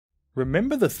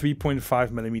Remember the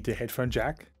 3.5mm headphone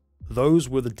jack? Those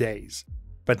were the days.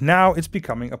 But now it's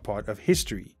becoming a part of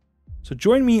history. So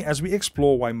join me as we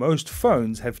explore why most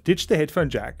phones have ditched the headphone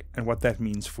jack and what that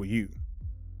means for you.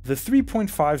 The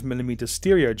 3.5mm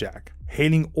stereo jack,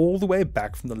 hailing all the way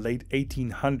back from the late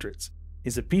 1800s,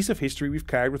 is a piece of history we've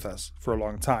carried with us for a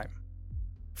long time.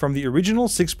 From the original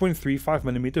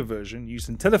 6.35mm version used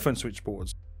in telephone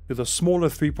switchboards to the smaller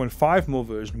 3.5mm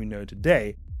version we know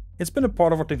today, it's been a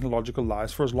part of our technological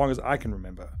lives for as long as I can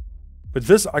remember. But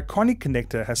this iconic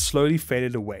connector has slowly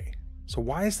faded away. So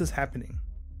why is this happening?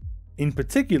 In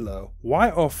particular,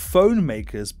 why are phone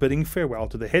makers bidding farewell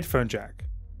to the headphone jack?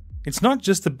 It's not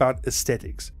just about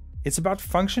aesthetics, it's about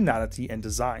functionality and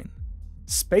design.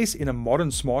 Space in a modern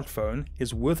smartphone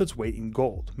is worth its weight in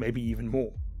gold, maybe even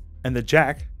more. And the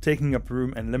jack, taking up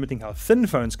room and limiting how thin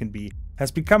phones can be,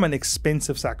 has become an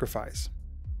expensive sacrifice.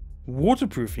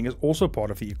 Waterproofing is also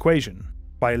part of the equation.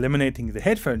 By eliminating the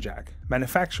headphone jack,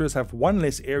 manufacturers have one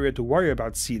less area to worry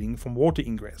about sealing from water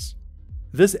ingress.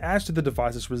 This adds to the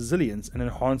device's resilience and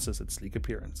enhances its sleek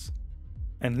appearance.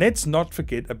 And let's not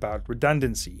forget about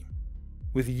redundancy.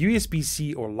 With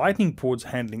USB-C or Lightning ports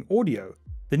handling audio,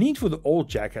 the need for the old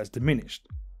jack has diminished.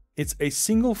 It's a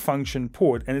single function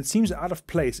port and it seems out of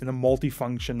place in a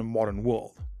multi-function modern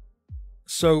world.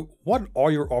 So what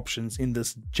are your options in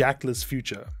this jackless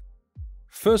future?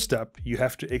 First up, you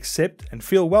have to accept and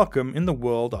feel welcome in the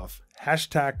world of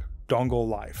 #dongle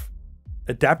life.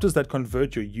 Adapters that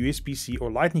convert your USB-C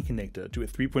or Lightning connector to a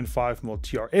 3.5mm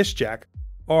TRS jack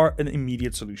are an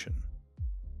immediate solution.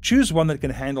 Choose one that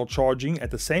can handle charging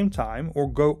at the same time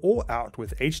or go all out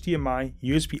with HDMI,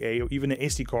 USB-A or even an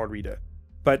SD card reader.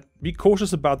 But be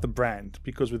cautious about the brand,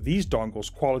 because with these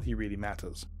dongles quality really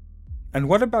matters. And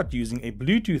what about using a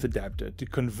Bluetooth adapter to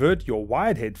convert your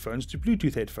wired headphones to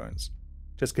Bluetooth headphones?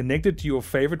 Just connect it to your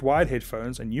favorite wired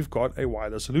headphones and you've got a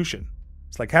wireless solution.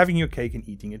 It's like having your cake and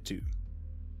eating it too.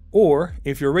 Or,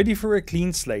 if you're ready for a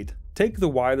clean slate, take the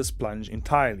wireless plunge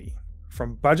entirely.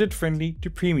 From budget-friendly to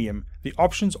premium, the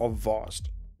options are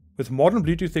vast. With modern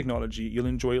Bluetooth technology, you'll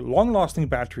enjoy long-lasting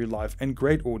battery life and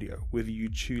great audio, whether you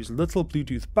choose little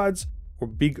Bluetooth buds or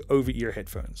big over-ear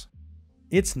headphones.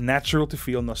 It's natural to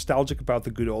feel nostalgic about the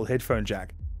good old headphone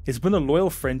jack. It's been a loyal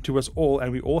friend to us all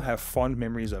and we all have fond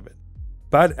memories of it.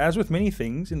 But as with many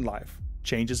things in life,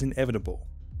 change is inevitable.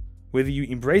 Whether you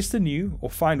embrace the new or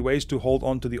find ways to hold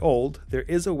on to the old, there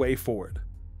is a way forward.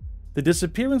 The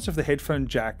disappearance of the headphone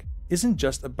jack isn't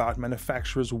just about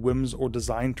manufacturers' whims or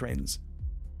design trends.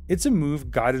 It's a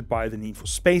move guided by the need for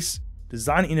space,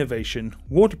 design innovation,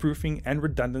 waterproofing, and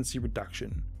redundancy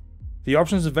reduction. The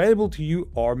options available to you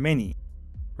are many,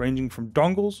 ranging from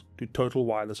dongles to total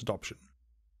wireless adoption.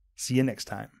 See you next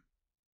time.